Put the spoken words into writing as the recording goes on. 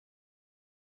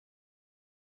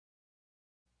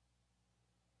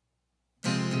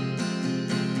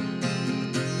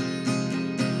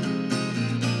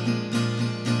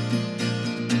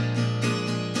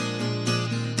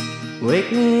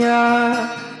Wake me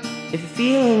up if you're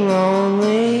feeling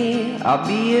lonely. I'll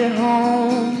be at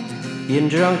home, getting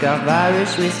drunk off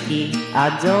Irish whiskey.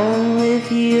 I don't live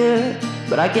here,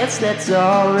 but I guess that's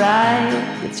alright.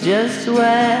 It's just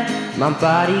where my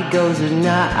body goes at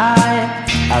night.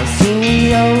 I've seen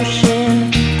the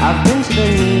ocean, I've been to the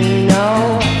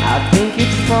Nino. I think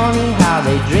it's funny how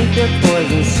they drink their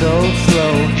poison so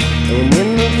slow. And in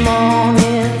the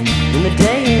morning, when the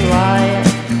day is light,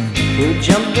 we'll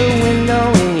jump the window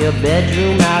in your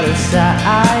bedroom out of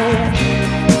sight.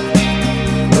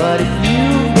 But if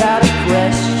you've got a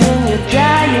question you're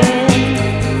dying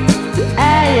to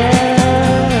ask,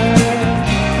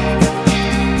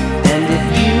 and if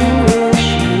you wish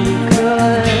you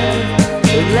could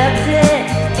have left it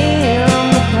in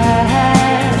the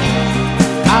past,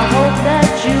 I hope that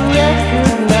you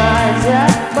recognize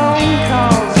that phone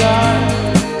calls are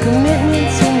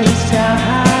commitments in this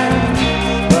time.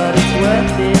 But it's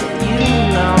worth it, you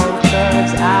know,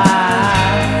 'cause I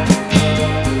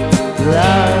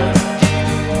love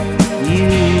you.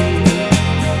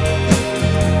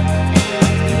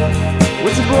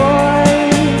 What's a boy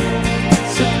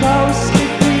supposed to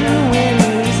do when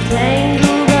he's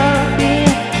tangled up in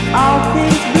all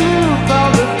things blue for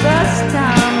the first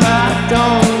time? I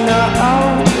don't know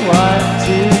what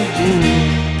to do.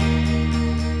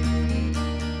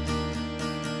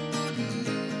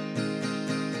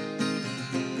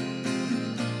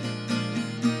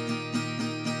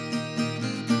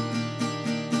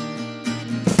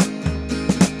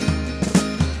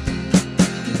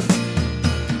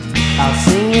 I'll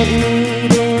sing at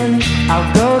meetings, I'll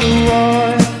go to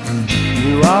war,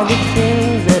 do all the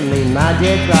things that made my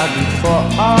dad proud before.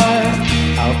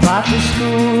 I'll apply for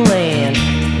school and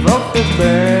vote for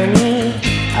Bernie.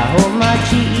 I hope my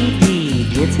GED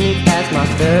gets me past my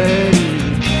 30s.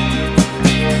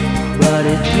 But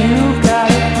if you've got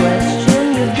a question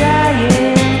you're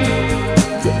dying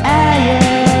to ask,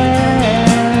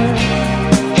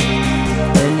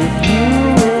 and if you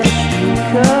wish you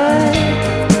could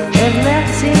have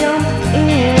left him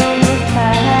in the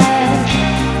past,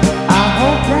 I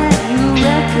hope that you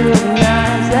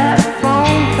recognize that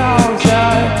phone calls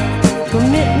are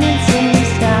commitments in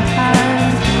this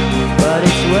time. But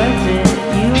it's worth it,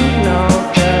 you know,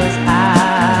 'cause I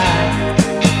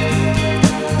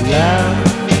love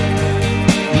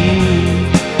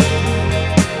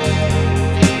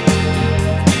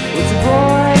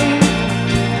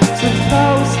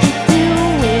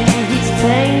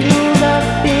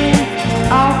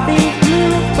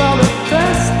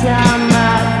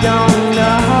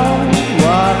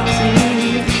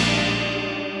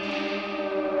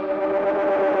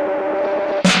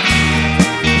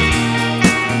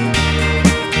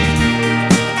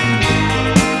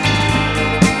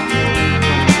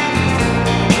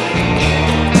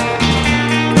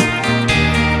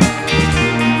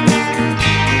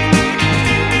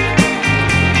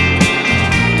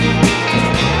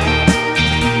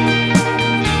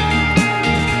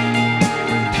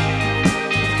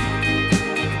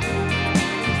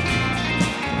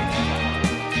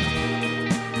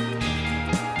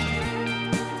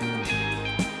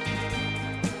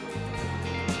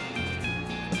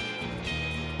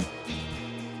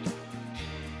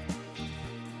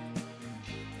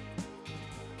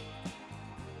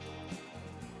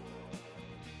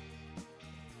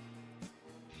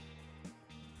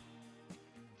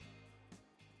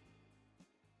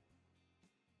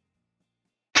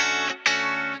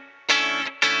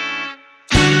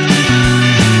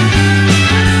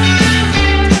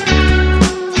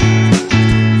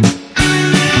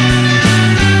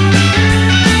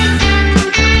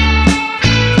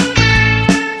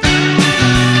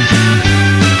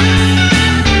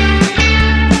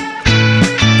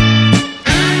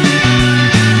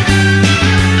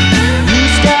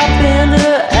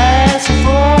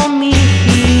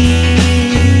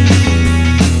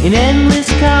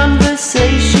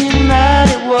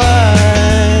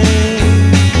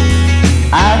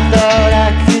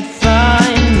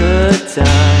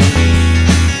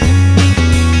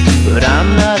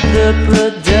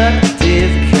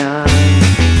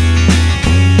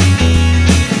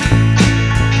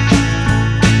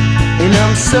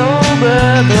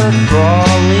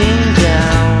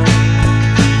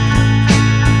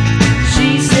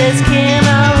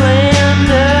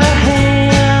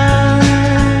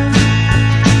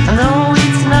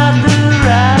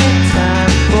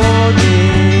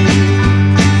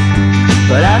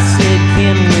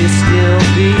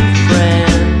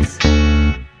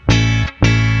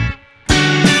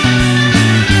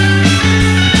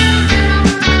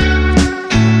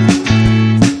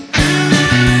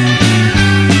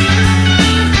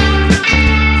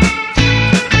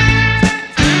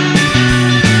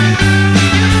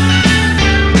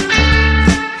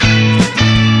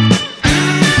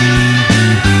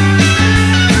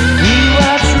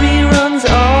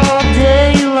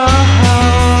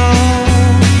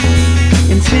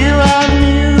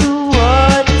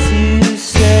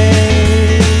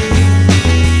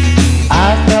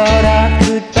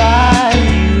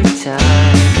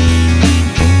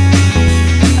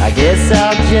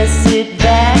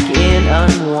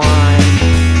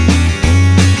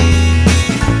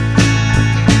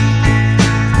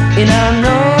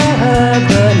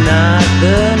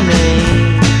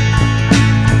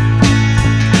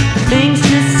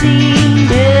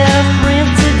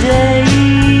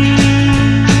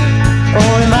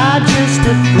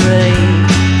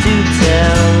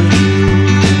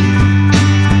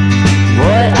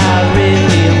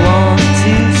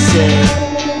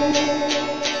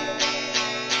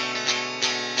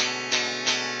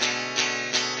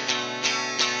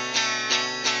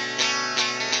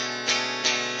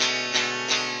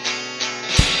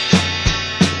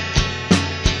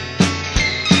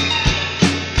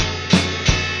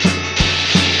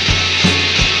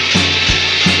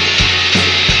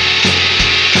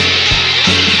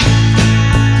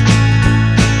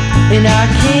And I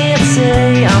can't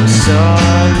say I'm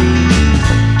sorry.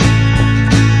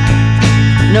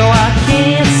 No, I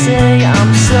can't say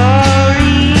I'm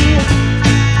sorry.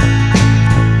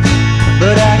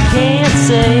 But I can't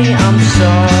say I'm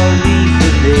sorry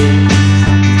for this.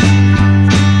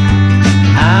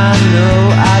 I know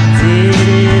I did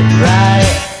it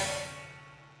right.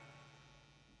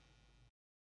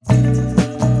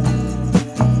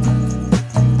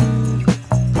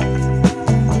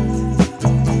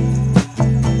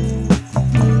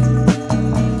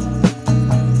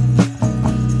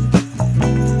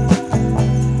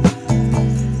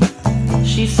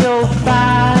 She's so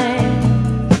fine.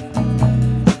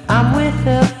 I'm with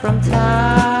her from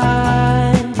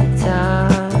time to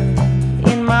time.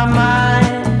 In my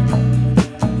mind,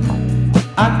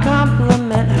 I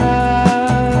compliment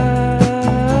her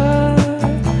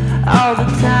all the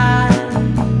time.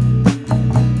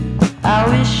 I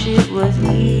wish it was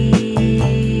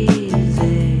easy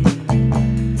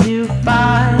to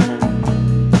find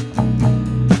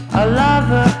a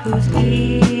lover who's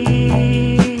easy.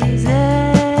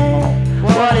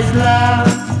 What is love?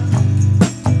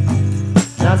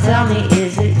 Now tell me,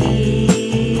 is it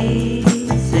easy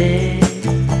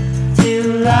to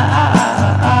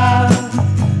love?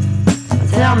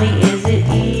 Tell me, is it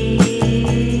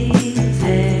easy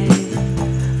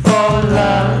for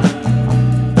love?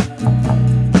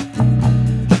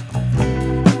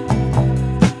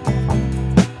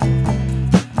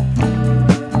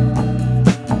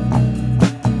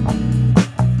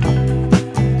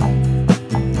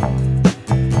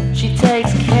 She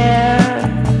takes care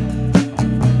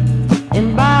in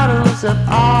bottles of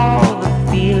all the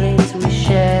feelings we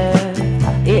share.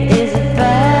 It isn't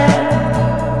fair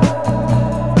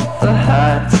for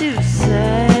her to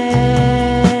say,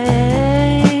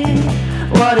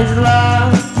 what is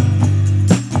love?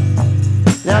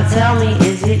 Now tell me,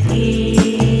 is it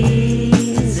easy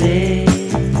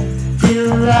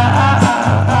to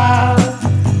love?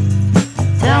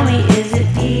 Tell me, is it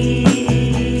easy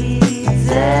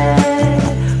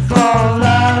for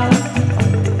love?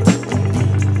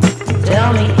 Tell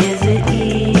me, is it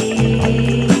easy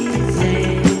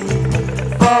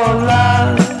for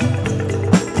love?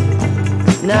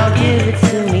 Now give it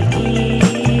to me easy.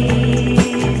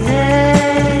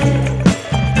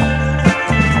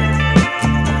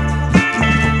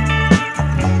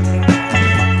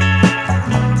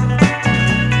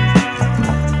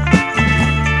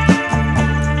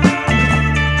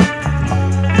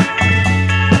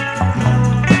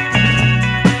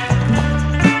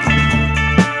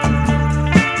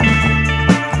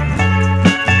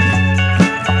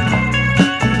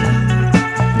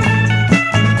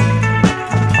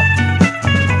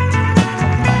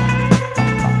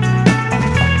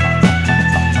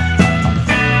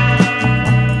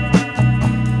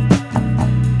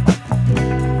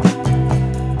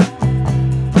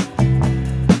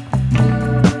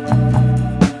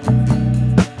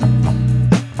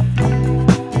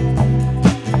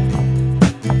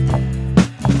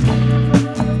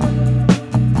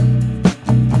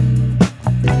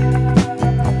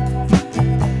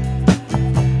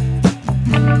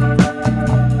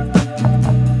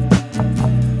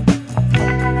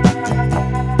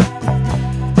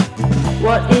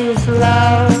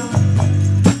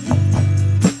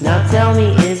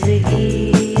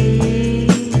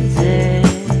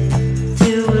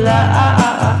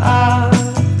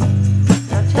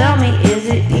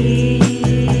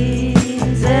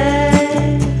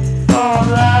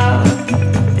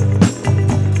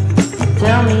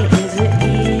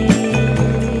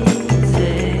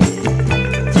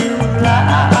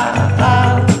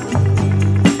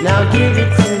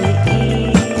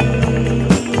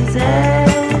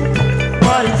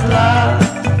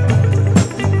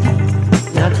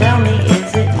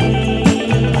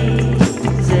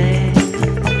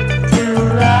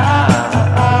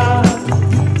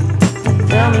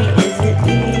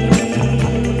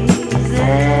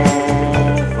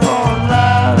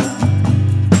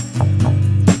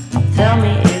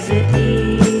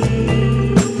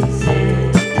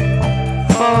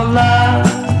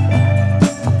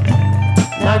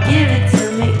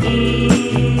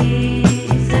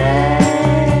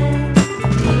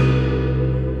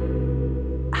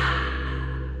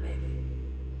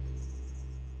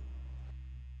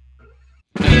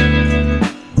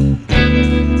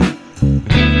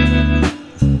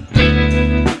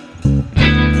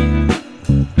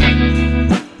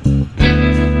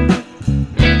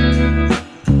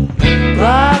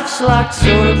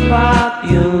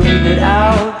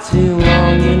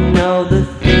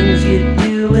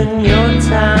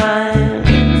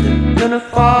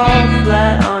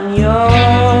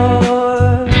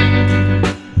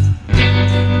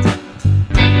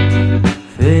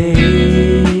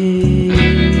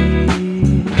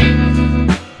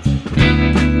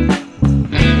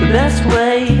 best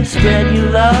way to spread your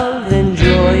love and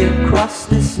joy across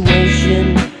this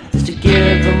nation is to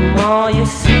give them all your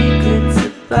secrets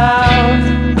about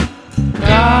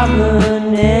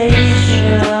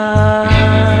carbonation.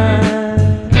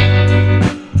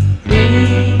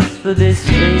 Please for this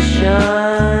station.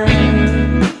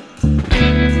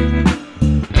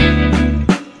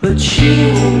 But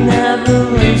she will never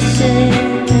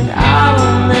listen, and I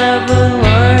will never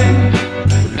learn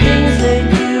the things they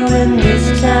do in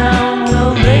this town.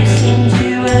 Well, they seem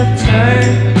to have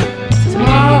turned.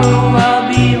 Tomorrow I'll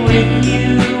be with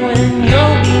you, and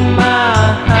you'll be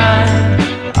mine.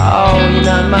 Oh, you're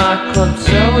not my club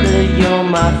soda, you're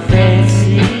my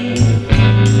fancy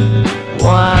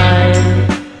wine.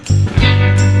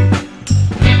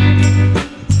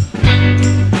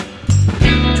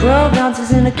 12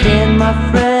 ounces in a can, my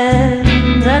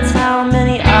friend, that's how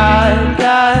many I've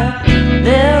got.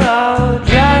 They're all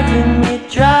driving me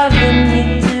to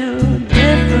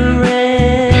different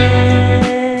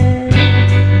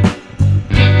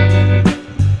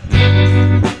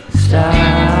stars.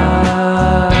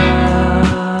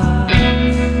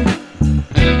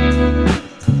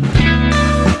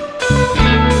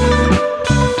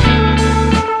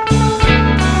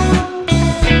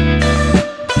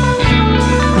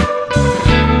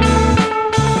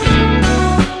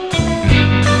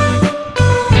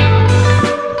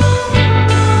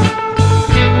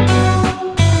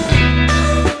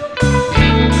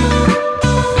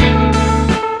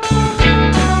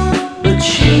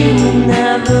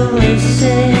 Never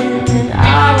listen, and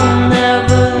I will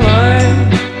never learn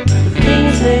the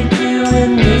things they do in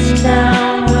this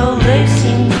town. Well, they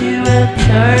seem to have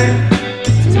turned.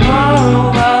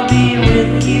 Tomorrow I'll be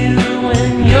with you,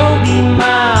 and you'll be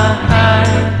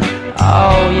mine.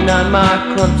 Oh, you're not my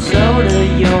club soda,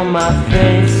 you're my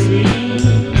fancy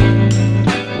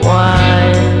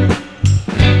wine.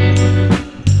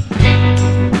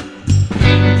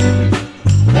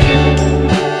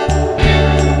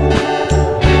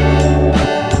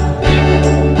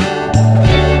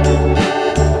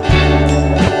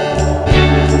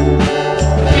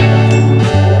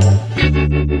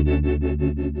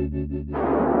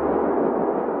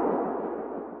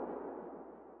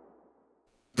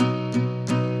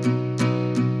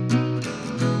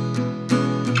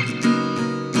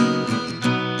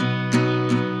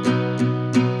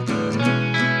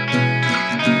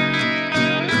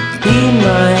 He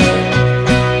might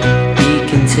be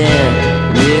content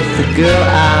with the girl I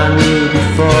knew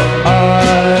before,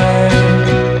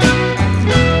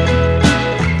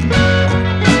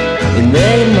 and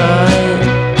they might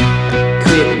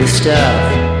quit the stuff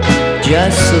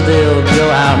just so they'll go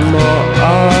out more.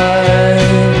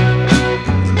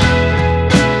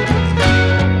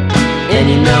 And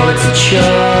you know it's a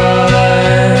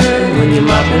chore when you're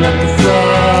mopping up the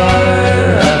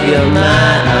floor of your mind.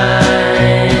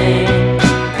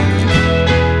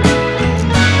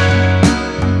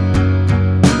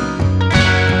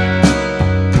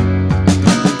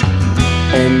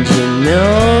 And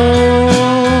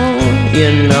you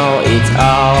know it's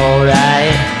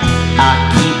alright. I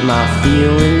keep my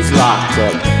feelings locked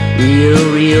up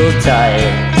real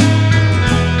tight.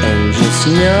 And just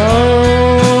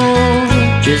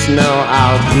know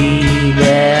I'll be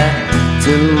there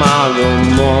tomorrow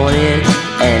morning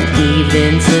and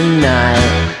even tonight.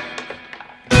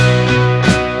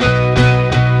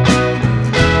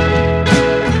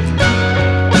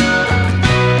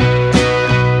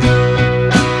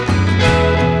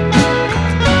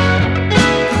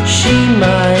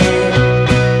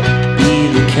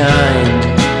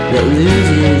 That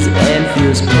loses and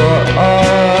feels poor.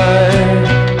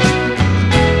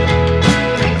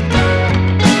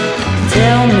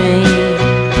 Tell me,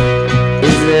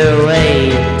 is there a way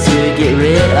to get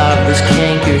rid of this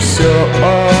canker sore?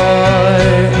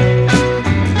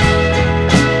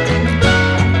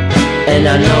 And I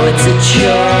know it's a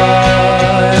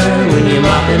chore when you're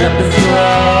mopping up the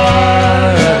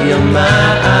floor of your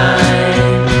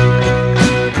mind,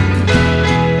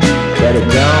 but it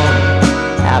don't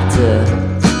have to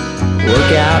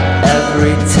work out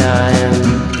every time.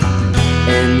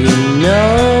 And you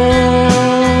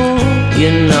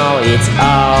know it's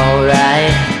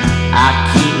alright. I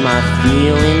keep my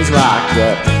feelings locked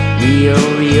up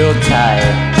real tight.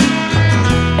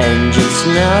 And just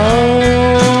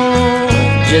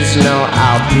know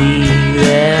I'll be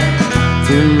there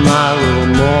tomorrow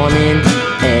morning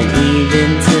and even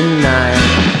tonight.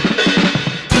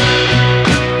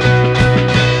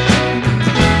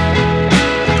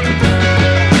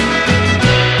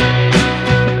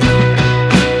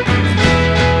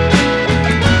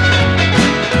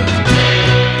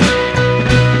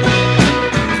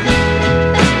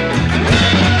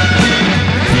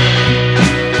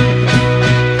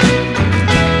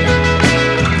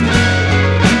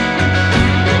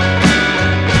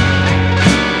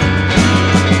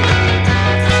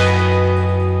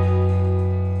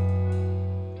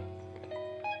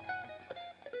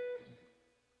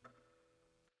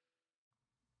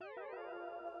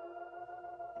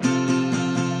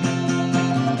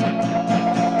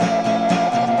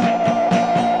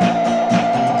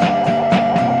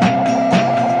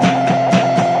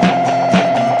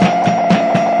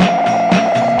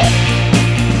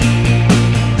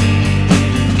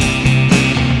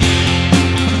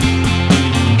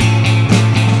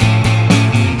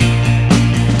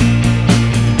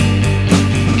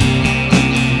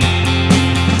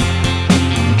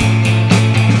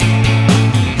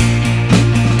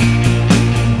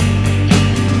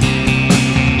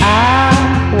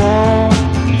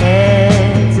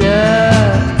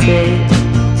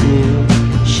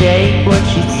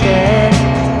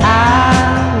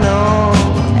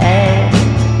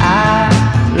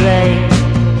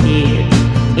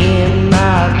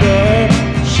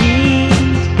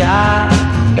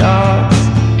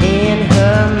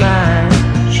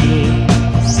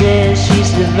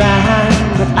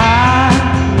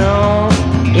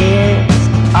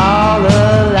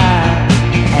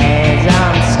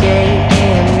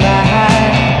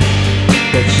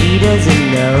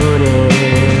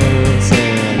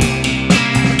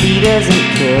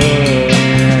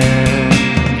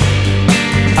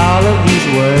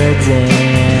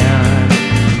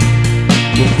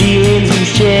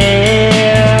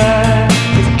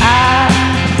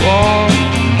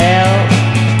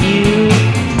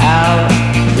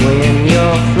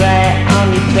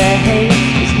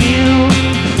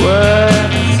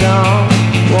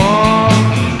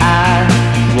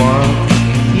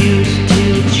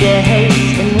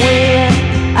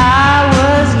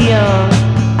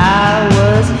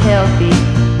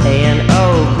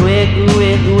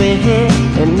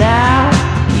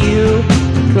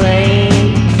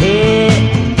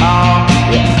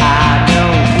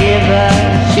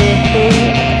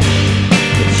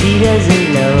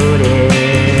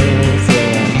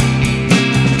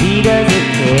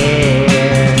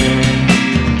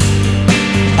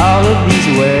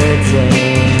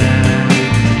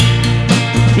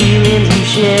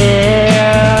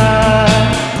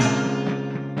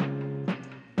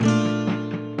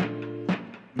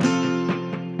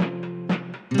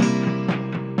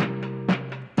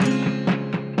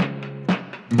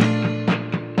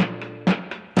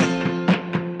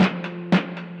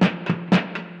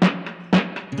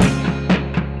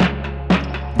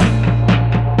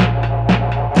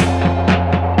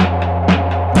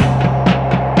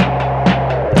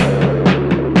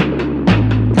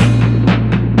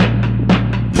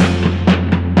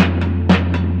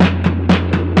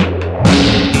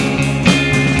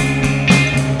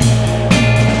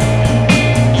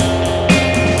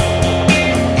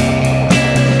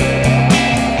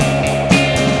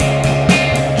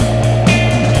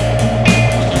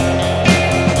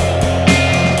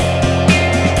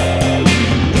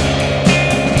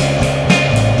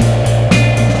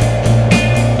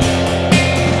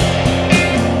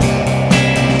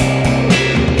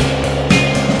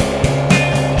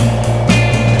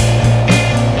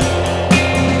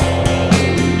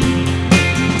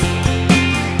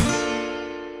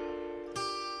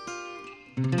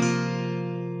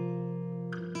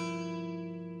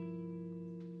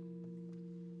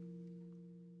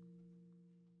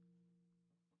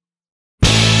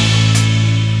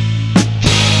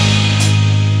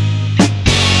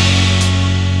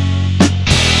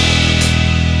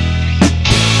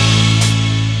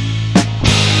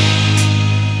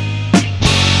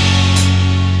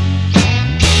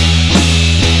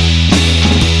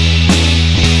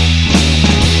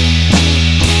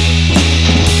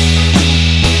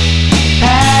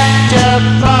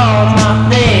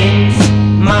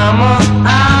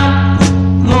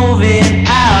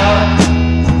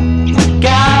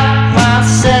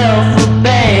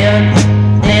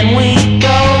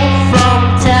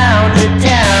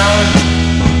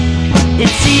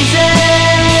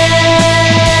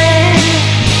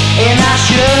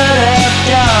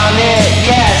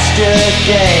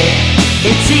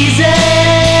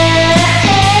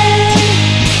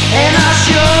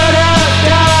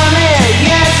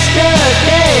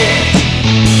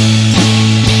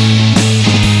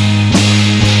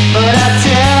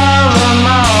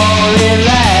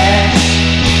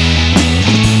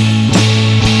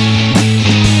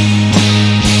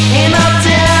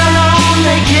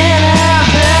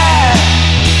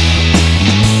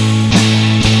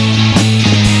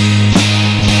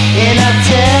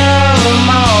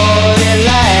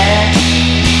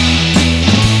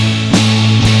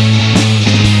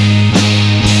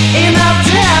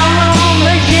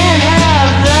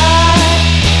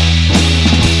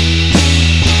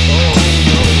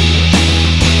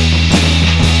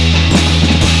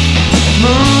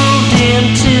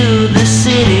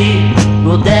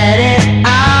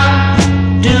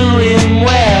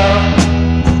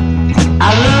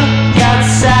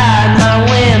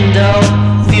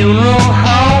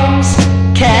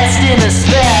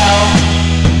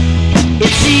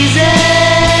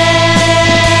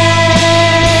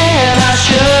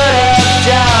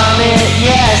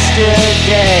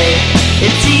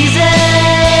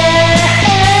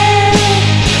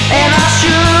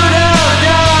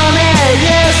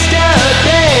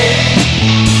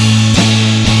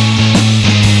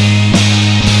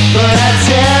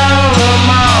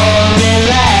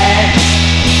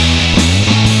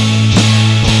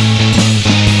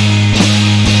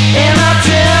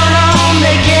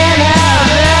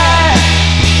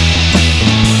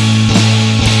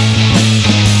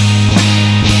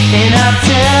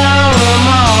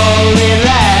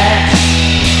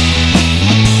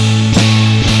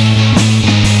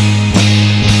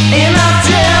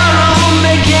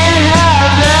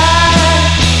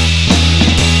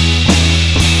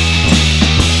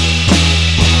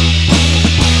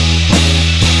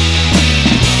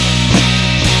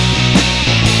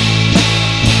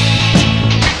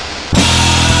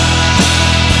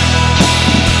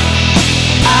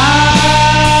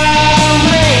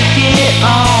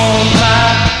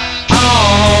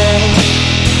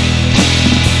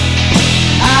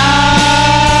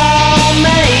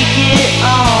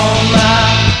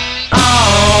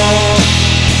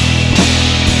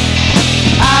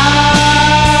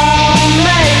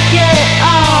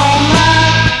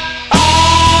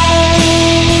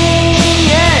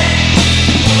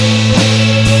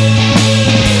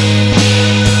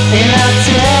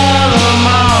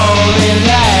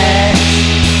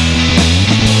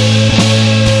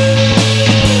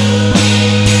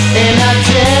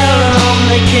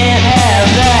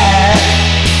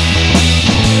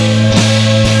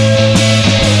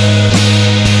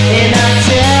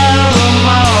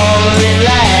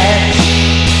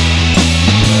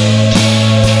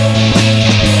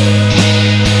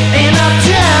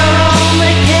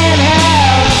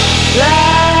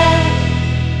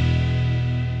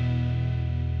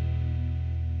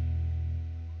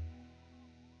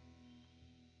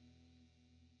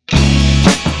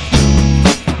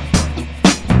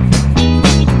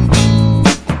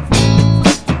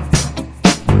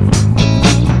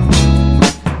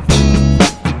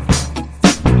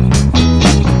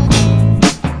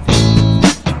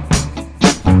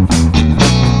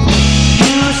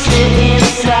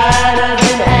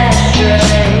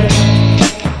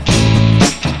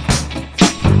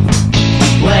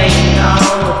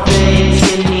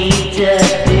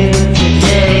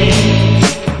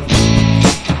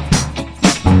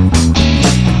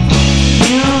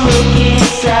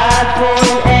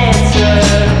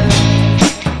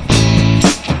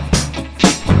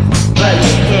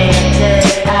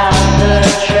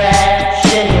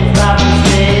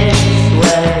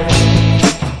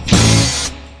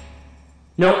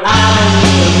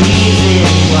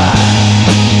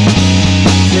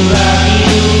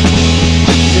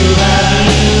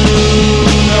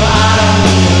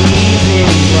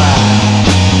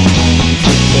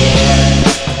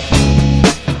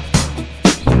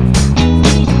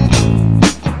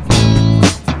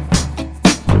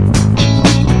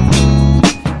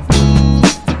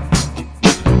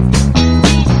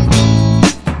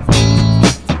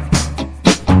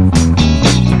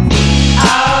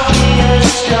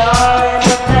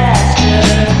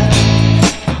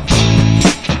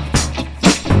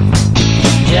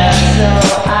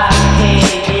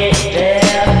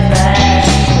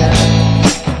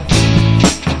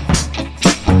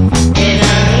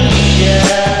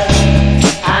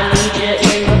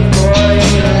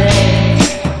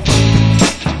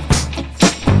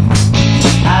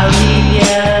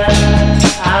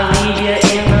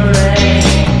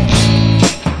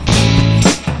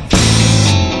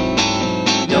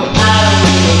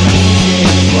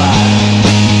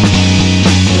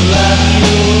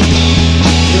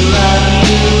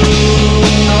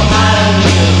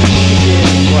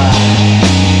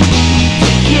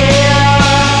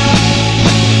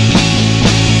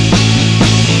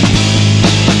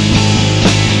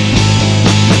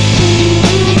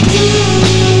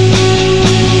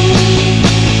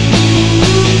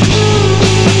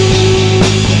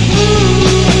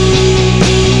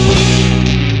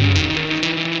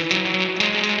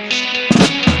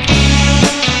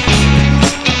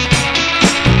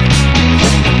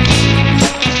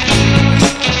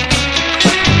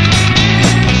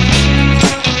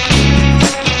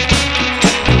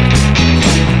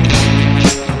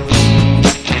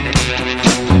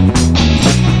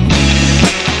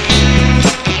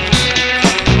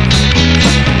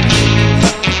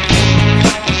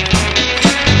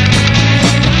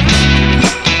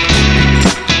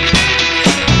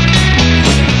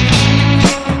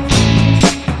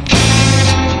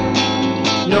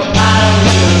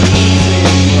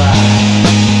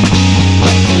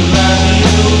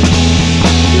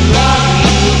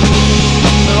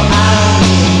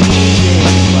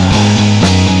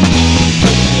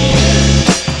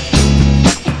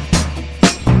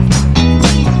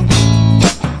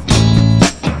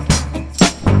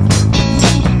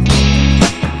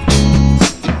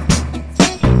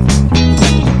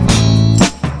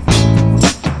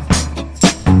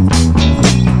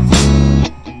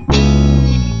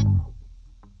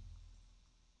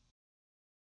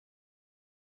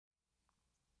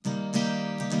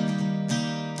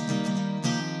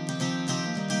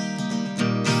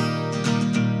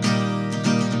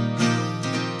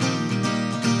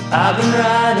 I've been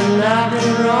right and I've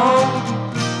been wrong.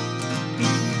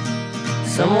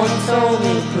 Someone told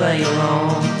me to play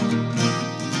along.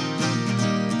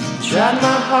 Tried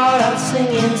my heart out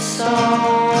singing songs,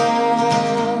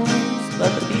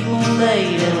 but the people they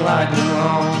didn't like me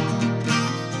wrong.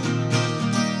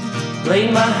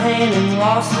 Played my hand and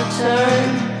lost the turn.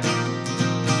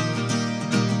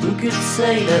 Who could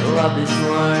say that love is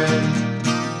learned?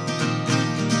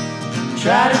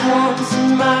 Tried it once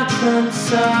and my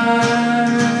concern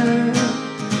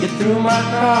get through my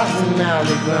cards and now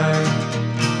they burn.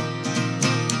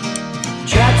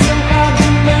 Tried so hard to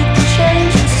make the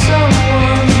change for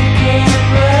someone who can't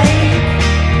break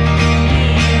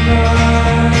even.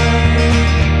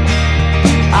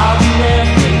 I'll be there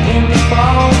in the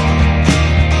fall.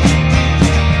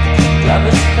 Love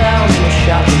is found in a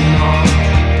shopping mall.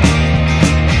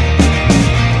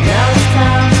 Now it's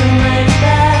time to make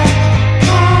that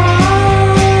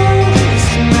call. This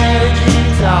marriage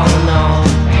is all in all.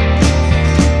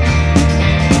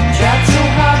 Tried so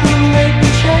hard to make the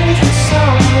change for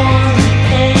someone who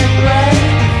can't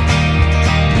break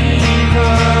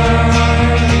even.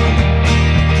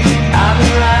 I've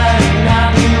been right and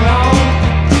I've been wrong.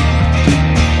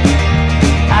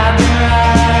 I've been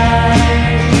right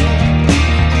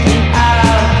and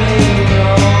I've been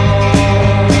wrong.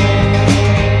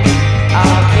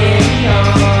 I'll carry on.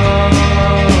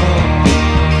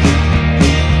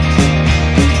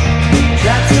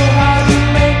 Tried so hard to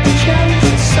make the change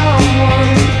for someone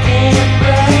who can't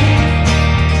break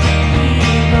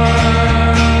even.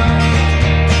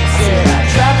 Said I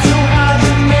tried so hard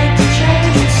to make the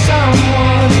change for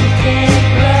someone who can't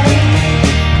break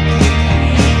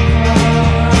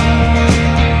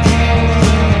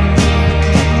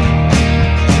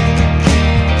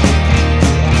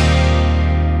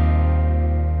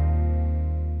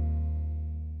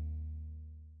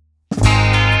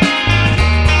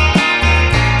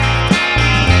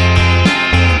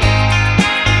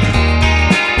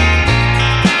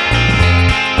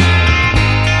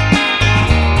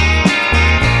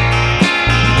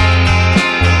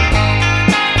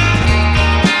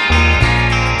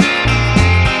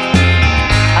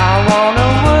I wanna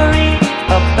worry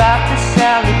about the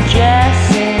salad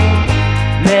dressing,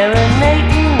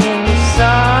 marinating in the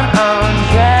sun,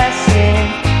 undressing.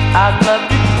 I'd love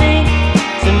to think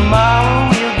tomorrow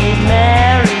we'll get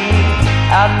married.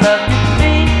 I'd love to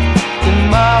think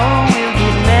tomorrow we'll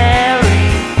get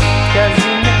married. 'Cause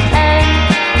in the end,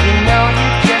 you know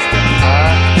you're just a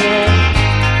puppet,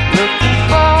 looking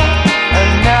for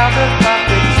another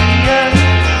puppeteer.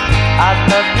 I'd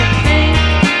love to think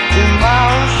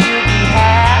tomorrow she'll be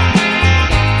happy.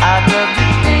 I'd love to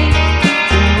think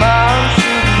tomorrow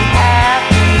she'll be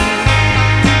happy.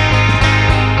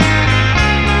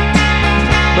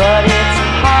 But it's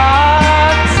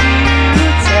hard to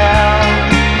tell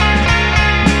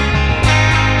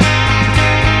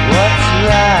what's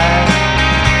right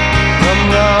from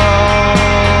wrong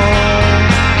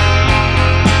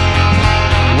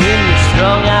when you're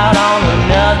strung out on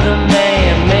another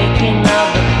man, making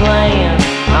other plans.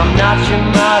 I'm not your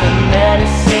modern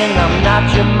medicine, I'm not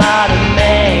your modern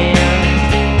man.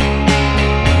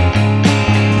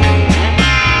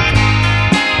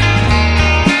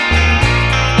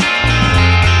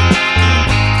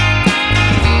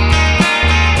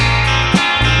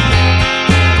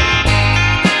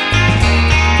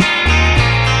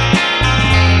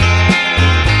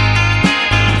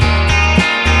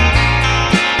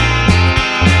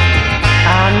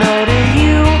 I know to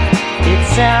you it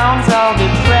sounds all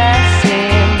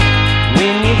depressing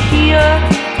when you hear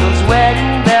those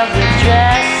wedding bells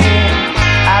addressing.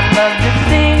 I'd love to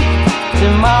think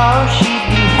tomorrow she'd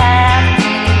be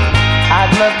happy.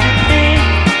 I'd love to think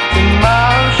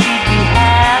tomorrow she'd be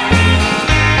happy.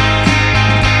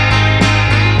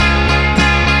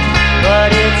 But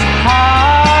it's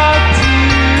hard to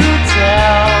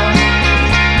tell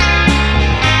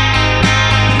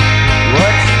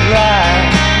what's right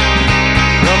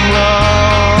from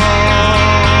wrong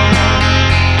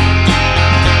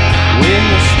when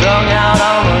you're strung out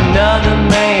on another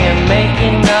man,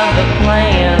 making other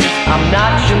plans. I'm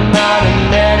not your modern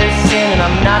medicine and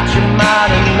I'm not your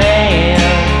modern man.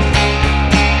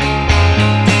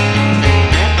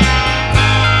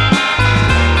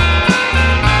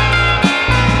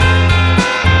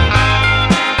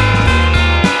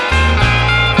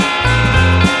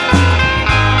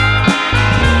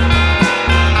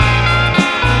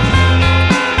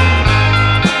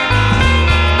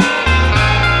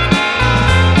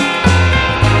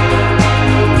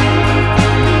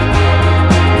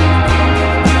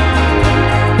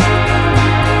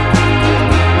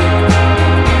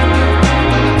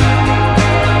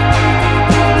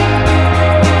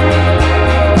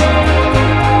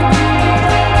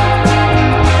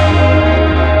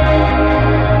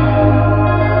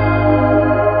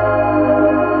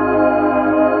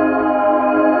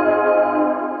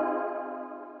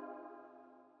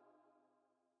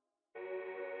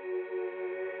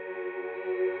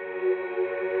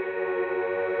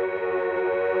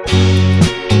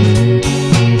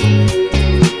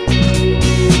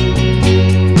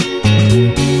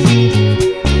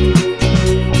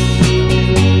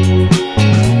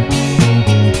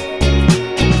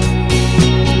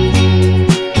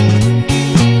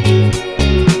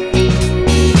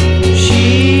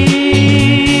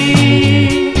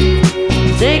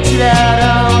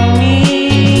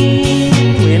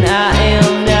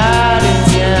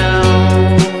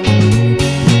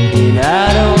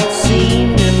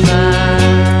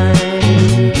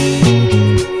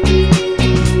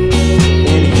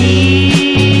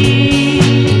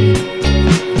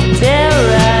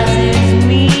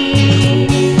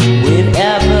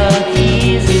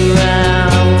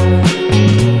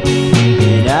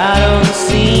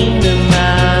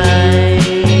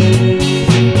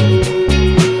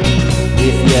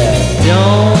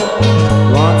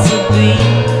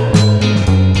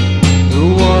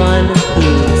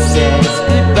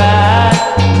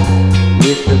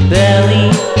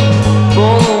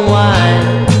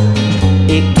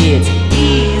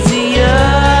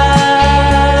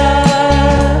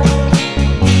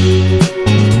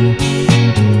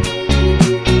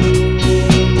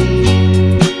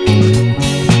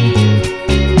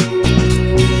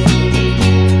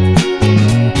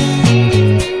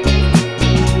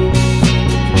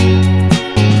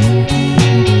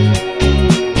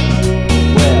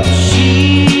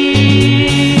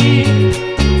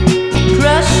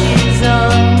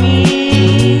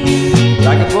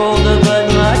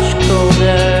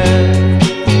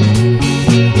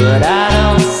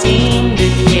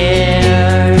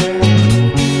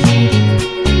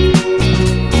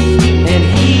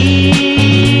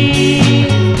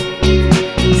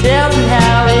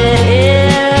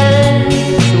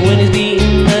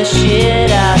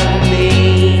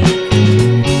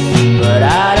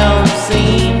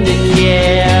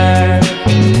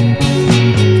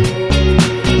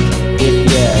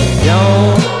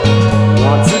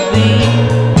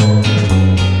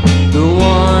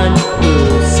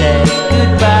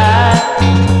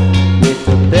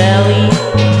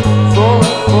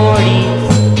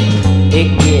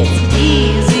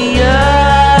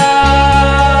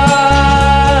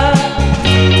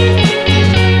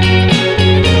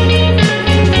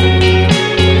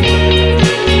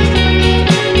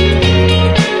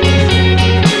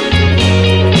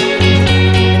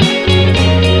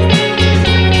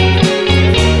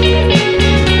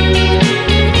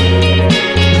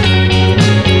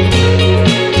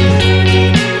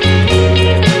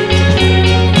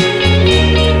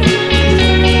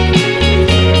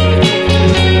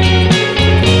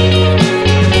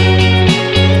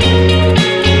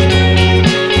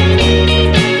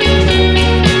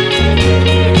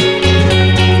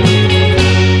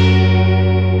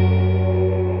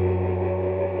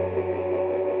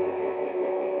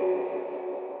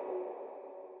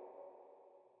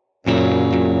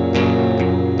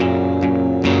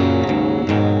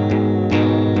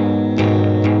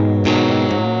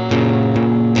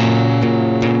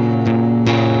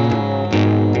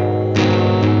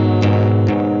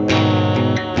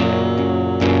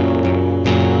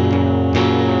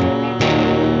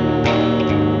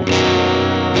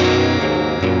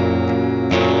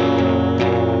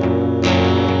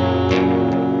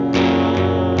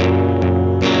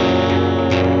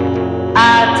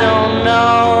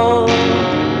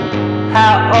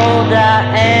 old I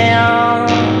am.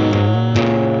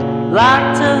 Like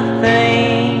to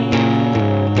think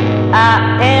I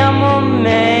am a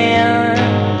man.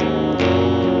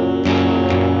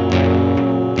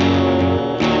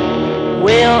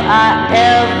 Will I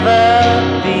ever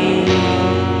be?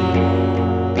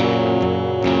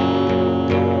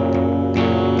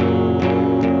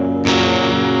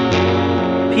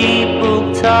 People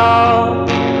talk,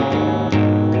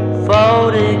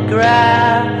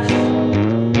 photographs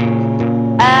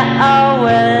at our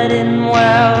wedding.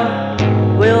 Well,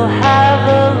 we'll have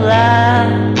a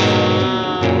laugh.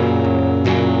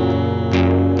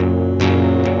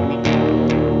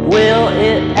 Will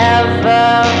it ever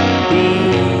be?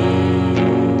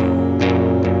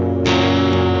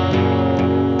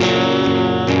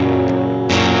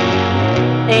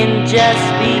 And just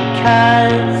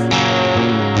because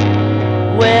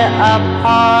we're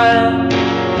apart,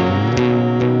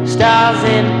 stars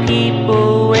and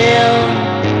people will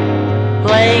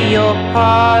play your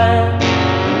part.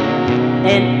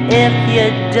 And if you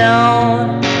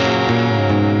don't,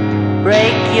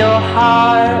 break your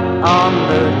heart on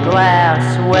the glass,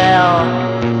 well,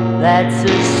 that's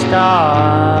a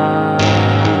start.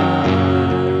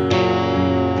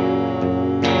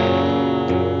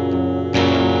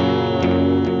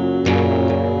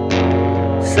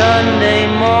 Sunday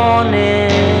morning,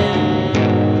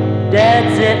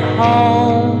 Dad's at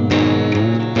home,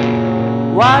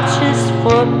 watches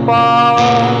football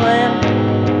and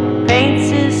paints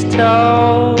his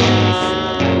toes.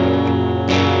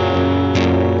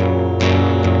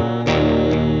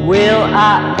 Will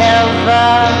I ever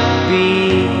be?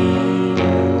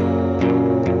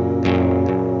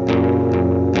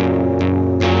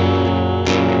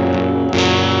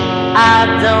 I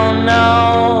don't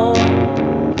know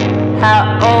how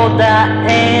old I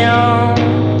am.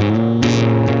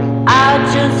 I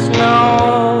just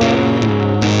know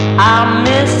I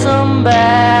miss them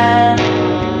bad.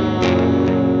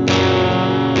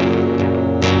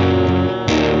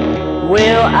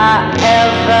 Will I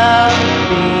ever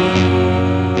be?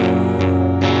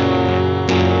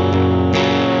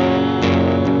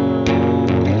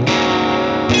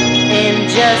 And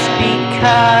just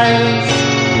because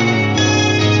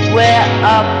we're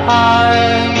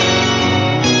apart,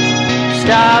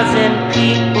 stars and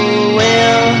people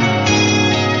will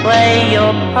play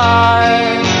your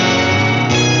part.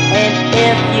 And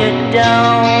if you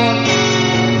don't,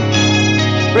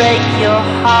 break your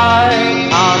heart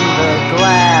on the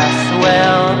glass,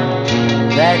 well,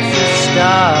 that's a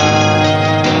start.